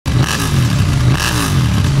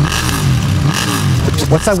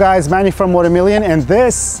What's up guys, Manny from Motomillion, and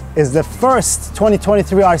this is the first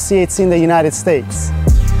 2023 RC8C in the United States.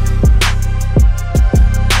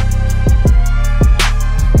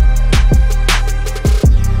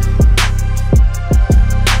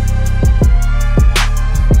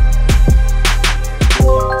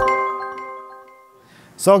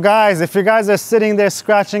 So guys, if you guys are sitting there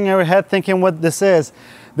scratching your head thinking what this is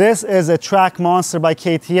a track monster by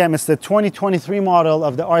KTM. It's the 2023 model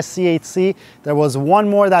of the RC8C. There was one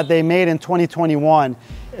more that they made in 2021.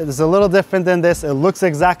 It's a little different than this. It looks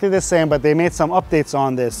exactly the same, but they made some updates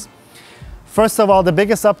on this. First of all, the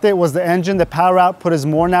biggest update was the engine. The power output is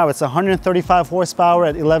more now. It's 135 horsepower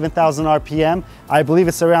at 11,000 RPM. I believe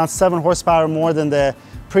it's around 7 horsepower more than the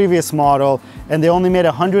previous model, and they only made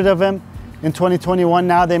 100 of them in 2021.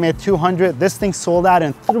 Now they made 200. This thing sold out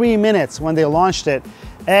in 3 minutes when they launched it,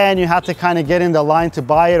 and you had to kind of get in the line to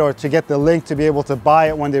buy it or to get the link to be able to buy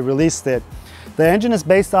it when they released it. The engine is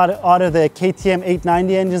based out of the KTM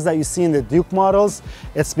 890 engines that you see in the Duke models.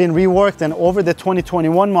 It's been reworked, and over the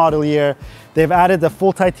 2021 model year, they've added the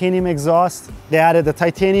full titanium exhaust. They added the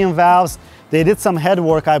titanium valves. They did some head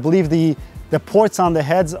work. I believe the ports on the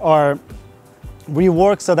heads are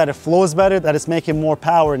reworked so that it flows better, that it's making more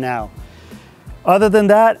power now. Other than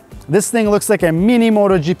that, this thing looks like a mini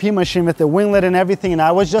MotoGP machine with the winglet and everything. And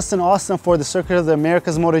I was just in Austin for the Circuit of the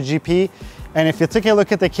Americas MotoGP. And if you take a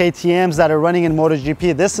look at the KTMs that are running in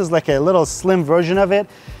MotoGP, this is like a little slim version of it.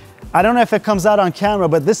 I don't know if it comes out on camera,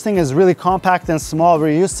 but this thing is really compact and small.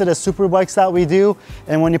 We're used to the super bikes that we do.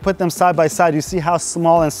 And when you put them side by side, you see how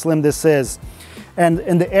small and slim this is. And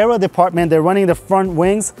in the aero department, they're running the front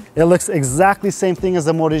wings. It looks exactly the same thing as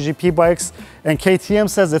the MotoGP bikes. And KTM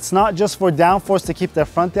says it's not just for downforce to keep the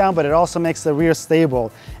front down, but it also makes the rear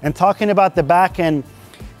stable. And talking about the back and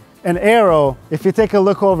aero, if you take a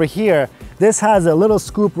look over here, this has a little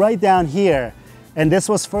scoop right down here. And this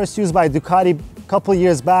was first used by Ducati a couple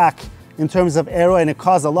years back in terms of aero, and it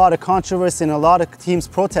caused a lot of controversy, and a lot of teams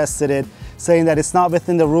protested it, saying that it's not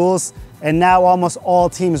within the rules. And now almost all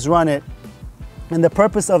teams run it. And the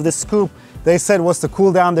purpose of this scoop, they said, was to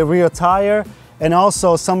cool down the rear tire, and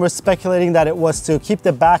also some were speculating that it was to keep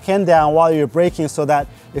the back end down while you're braking, so that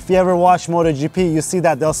if you ever watch MotoGP, you see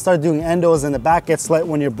that they'll start doing endos and the back gets light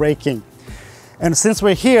when you're braking. And since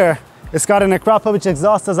we're here, it's got an Akrapovic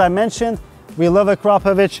exhaust, as I mentioned. We love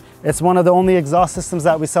Akrapovic. It's one of the only exhaust systems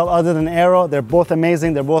that we sell other than Aero. They're both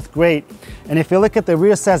amazing, they're both great. And if you look at the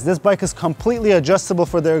rear sets, this bike is completely adjustable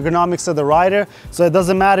for the ergonomics of the rider. So it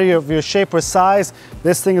doesn't matter your shape or size,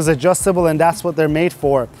 this thing is adjustable, and that's what they're made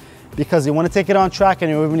for. Because you want to take it on track and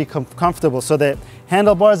you're really comfortable. So the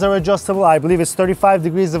handlebars are adjustable. I believe it's 35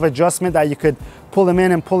 degrees of adjustment that you could pull them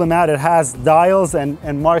in and pull them out. It has dials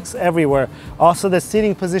and marks everywhere. Also, the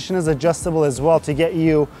seating position is adjustable as well to get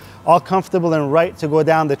you all comfortable and right to go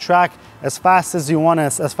down the track as fast as you want,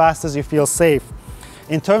 as fast as you feel safe.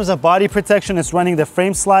 In terms of body protection, it's running the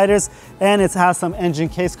frame sliders, and it has some engine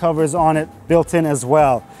case covers on it built in as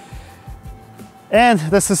well. And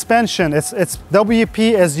the suspension, it's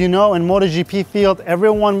WP, as you know, in MotoGP field,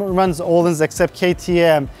 everyone runs Öhlins except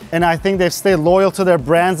KTM. And I think they've stayed loyal to their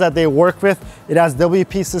brands that they work with. It has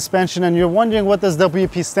WP suspension, and you're wondering what this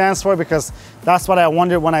WP stands for, because that's what I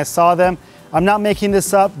wondered when I saw them. I'm not making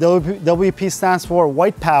this up. WP stands for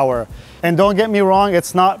white power. And don't get me wrong,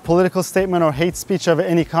 it's not political statement or hate speech of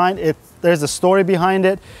any kind. There's a story behind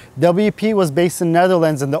it. WP was based in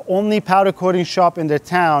Netherlands, and the only powder coating shop in their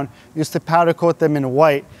town used to powder coat them in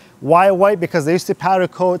white. Why white? Because they used to powder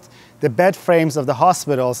coat the bed frames of the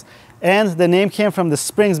hospitals. And the name came from the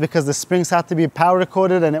springs, because the springs had to be powder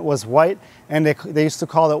coated and it was white, and they used to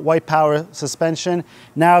call it white power suspension.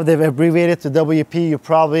 Now they've abbreviated to WP. You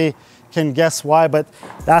probably can guess why, but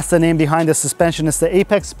that's the name behind the suspension. It's the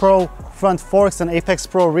Apex Pro front forks and Apex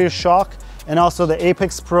Pro rear shock, and also the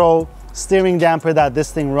Apex Pro steering damper that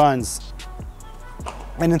this thing runs.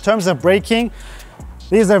 And in terms of braking,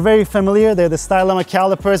 these are very familiar. They're the Stylemas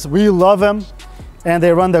calipers. We love them. And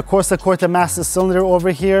they run the Corta master cylinder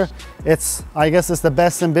over here. I guess it's the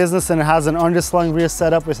best in business, and it has an underslung rear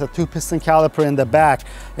setup with a 2-piston caliper in the back.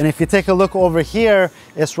 And if you take a look over here,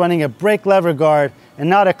 it's running a brake lever guard and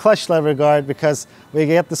not a clutch lever guard, because we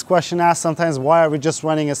get this question asked sometimes, why are we just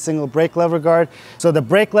running a single brake lever guard? So the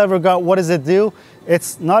brake lever guard, what does it do?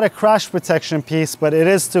 It's not a crash protection piece, but it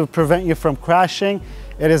is to prevent you from crashing.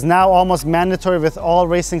 It is now almost mandatory with all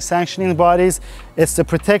racing sanctioning bodies. It's to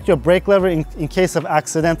protect your brake lever in case of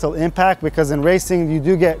accidental impact, because in racing you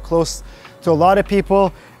do get close to a lot of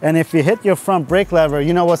people. And if you hit your front brake lever,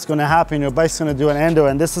 you know what's going to happen. Your bike's going to do an endo,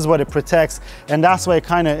 and this is what it protects. And that's why it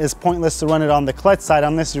kind of is pointless to run it on the clutch side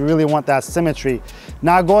unless you really want that symmetry.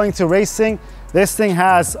 Now going to racing, this thing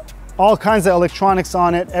has all kinds of electronics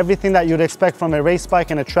on it, everything that you'd expect from a race bike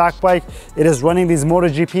and a track bike. It is running these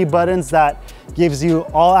MotoGP buttons that gives you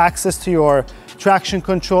all access to your traction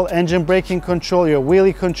control, engine braking control, your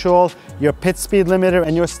wheelie control, your pit speed limiter,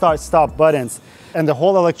 and your start-stop buttons. And the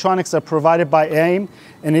whole electronics are provided by AIM,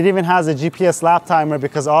 and it even has a GPS lap timer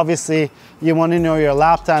because obviously you want to know your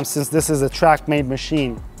lap time since this is a track-made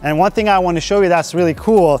machine. And one thing I want to show you that's really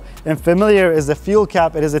cool and familiar is the fuel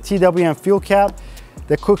cap. It is a TWM fuel cap.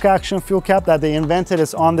 The quick action fuel cap that they invented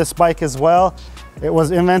is on this bike as well. It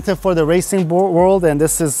was invented for the racing world, and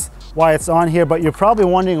this is why it's on here. But you're probably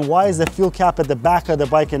wondering, why is the fuel cap at the back of the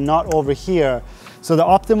bike and not over here? So the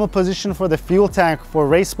optimal position for the fuel tank for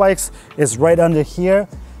race bikes is right under here.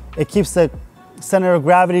 It keeps the center of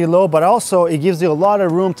gravity low, but also it gives you a lot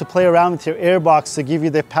of room to play around with your airbox to give you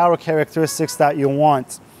the power characteristics that you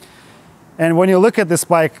want. And when you look at this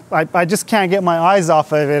bike, I just can't get my eyes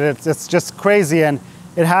off of it. It's just crazy. And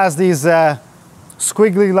it has these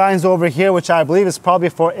squiggly lines over here, which I believe is probably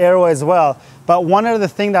for aero as well. But one other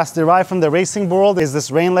thing that's derived from the racing world is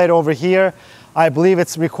this rain light over here. I believe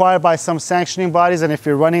it's required by some sanctioning bodies, and if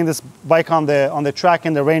you're running this bike on the track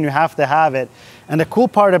in the rain, you have to have it. And the cool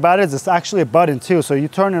part about it is it's actually a button too, so you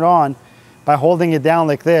turn it on by holding it down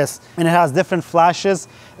like this, and it has different flashes.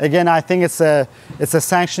 Again, I think it's a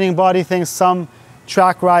sanctioning body thing. Some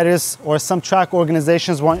track riders or some track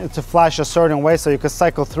organizations want it to flash a certain way, so you could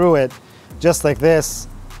cycle through it just like this.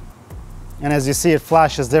 And as you see, it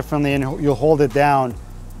flashes differently, and you'll hold it down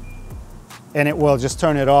and it will just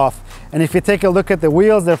turn it off. And if you take a look at the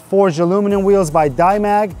wheels, they're forged aluminum wheels by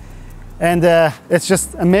Dynamag, and it's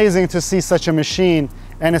just amazing to see such a machine,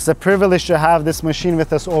 and it's a privilege to have this machine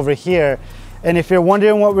with us over here. And if you're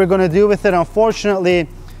wondering what we're going to do with it, unfortunately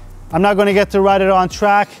I'm not going to get to ride it on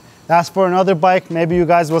track. That's for another bike. Maybe you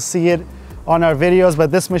guys will see it on our videos,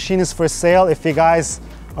 but this machine is for sale. If you guys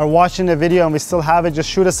are watching the video and we still have it, just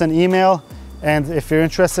shoot us an email, and if you're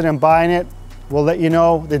interested in buying it, we'll let you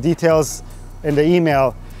know the details in the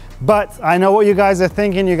email. But I know what you guys are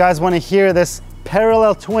thinking. You guys want to hear this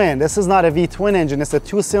parallel twin. This is not a V-twin engine. It's a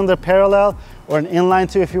two-cylinder parallel, or an inline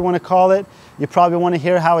two if you want to call it. You probably want to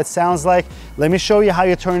hear how it sounds like. Let me show you how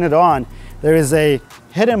you turn it on. There is a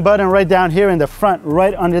hidden button right down here in the front,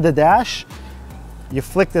 right under the dash. You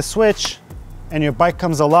flick the switch and your bike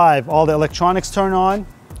comes alive. All the electronics turn on,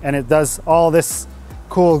 and it does all this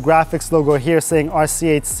cool graphics logo here saying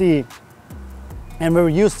RC8C. And we're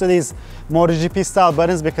used to these MotoGP style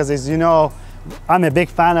buttons because, as you know, I'm a big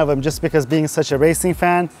fan of them just because being such a racing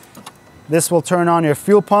fan. This will turn on your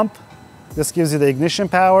fuel pump. This gives you the ignition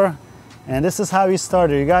power. And this is how you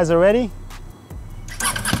start it. You guys are ready?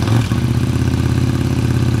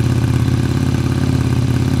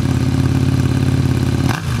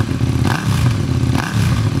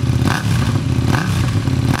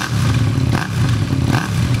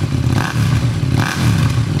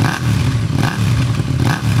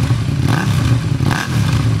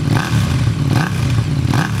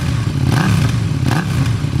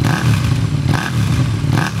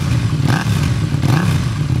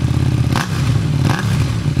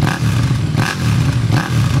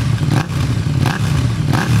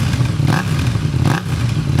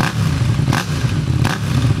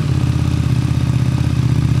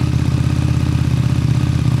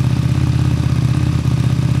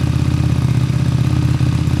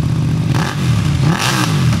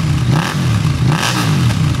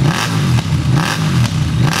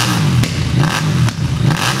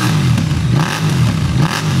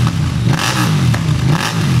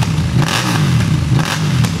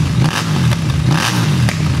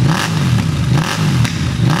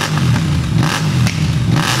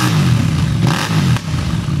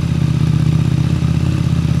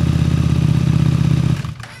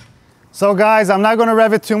 So guys, I'm not going to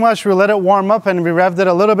rev it too much. We let it warm up, and we revved it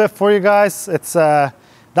a little bit for you guys. It's that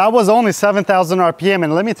was only 7,000 RPM,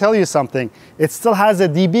 and let me tell you something. It still has a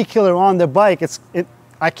dB killer on the bike.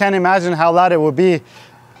 I can't imagine how loud it would be.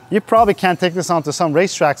 You probably can't take this onto some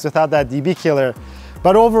racetracks without that dB killer.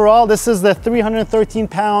 But overall, this is the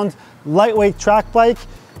 313-pound lightweight track bike.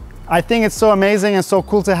 I think it's so amazing and so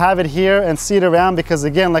cool to have it here and see it around because,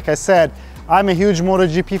 again, like I said, I'm a huge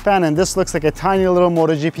MotoGP fan, and this looks like a tiny little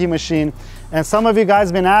MotoGP machine. And some of you guys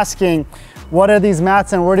have been asking, what are these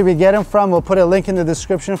mats and where do we get them from? We'll put a link in the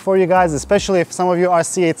description for you guys, especially if some of you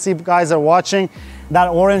RC8C guys are watching. That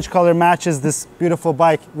orange color matches this beautiful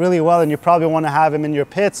bike really well, and you probably want to have them in your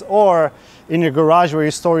pits or in your garage where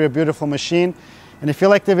you store your beautiful machine. And if you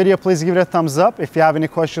like the video, please give it a thumbs up. If you have any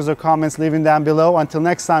questions or comments, leave them down below. Until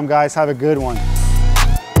next time, guys, have a good one.